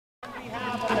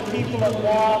behalf of the people of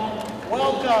Guam,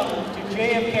 welcome to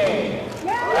JFK.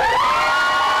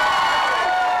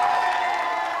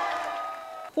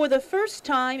 For the first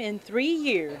time in 3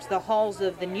 years, the halls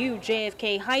of the new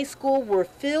JFK High School were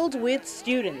filled with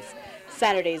students.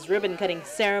 Saturday's ribbon-cutting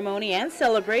ceremony and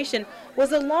celebration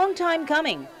was a long time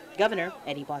coming. Governor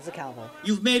Eddie Calvo.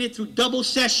 You've made it through double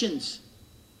sessions,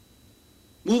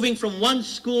 moving from one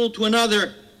school to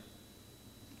another,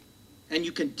 and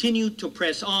you continue to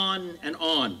press on and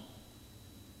on.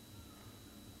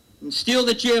 And still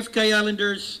the JFK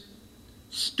Islanders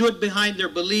stood behind their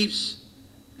beliefs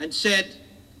and said,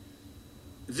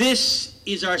 "This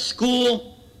is our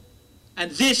school,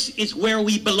 and this is where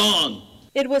we belong."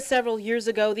 It was several years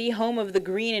ago the home of the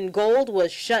green and gold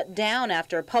was shut down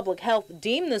after public health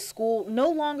deemed the school no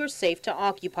longer safe to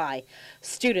occupy.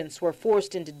 Students were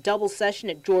forced into double session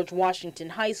at George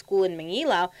Washington High School in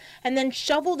Manilao and then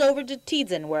shoveled over to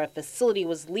Tidzin, where a facility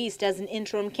was leased as an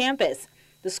interim campus.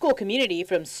 The school community,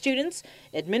 from students,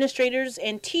 administrators,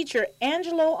 and teacher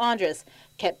Angelo Andres,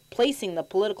 kept placing the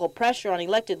political pressure on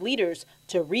elected leaders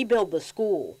to rebuild the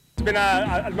school. It's been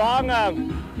a long,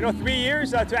 3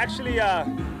 years to actually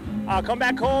come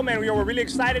back home, and we were really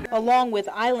excited. Along with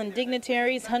island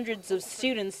dignitaries, hundreds of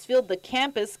students filled the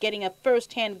campus, getting a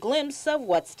first-hand glimpse of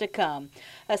what's to come.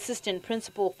 Assistant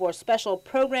Principal for Special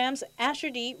Programs, Asher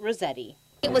D. Rossetti.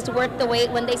 It was worth the wait.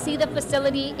 When they see the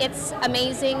facility, it's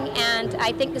amazing, and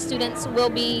I think the students will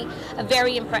be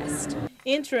very impressed.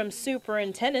 Interim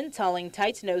Superintendent Talling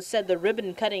Taitno said the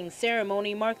ribbon-cutting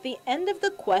ceremony marked the end of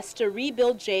the quest to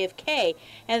rebuild JFK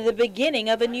and the beginning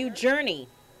of a new journey.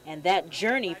 And that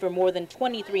journey for more than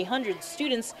 2,300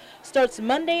 students starts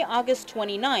Monday, August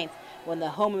 29th, when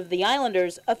the home of the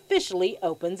Islanders officially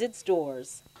opens its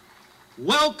doors.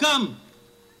 Welcome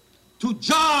to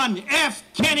John F.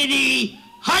 Kennedy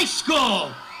High School.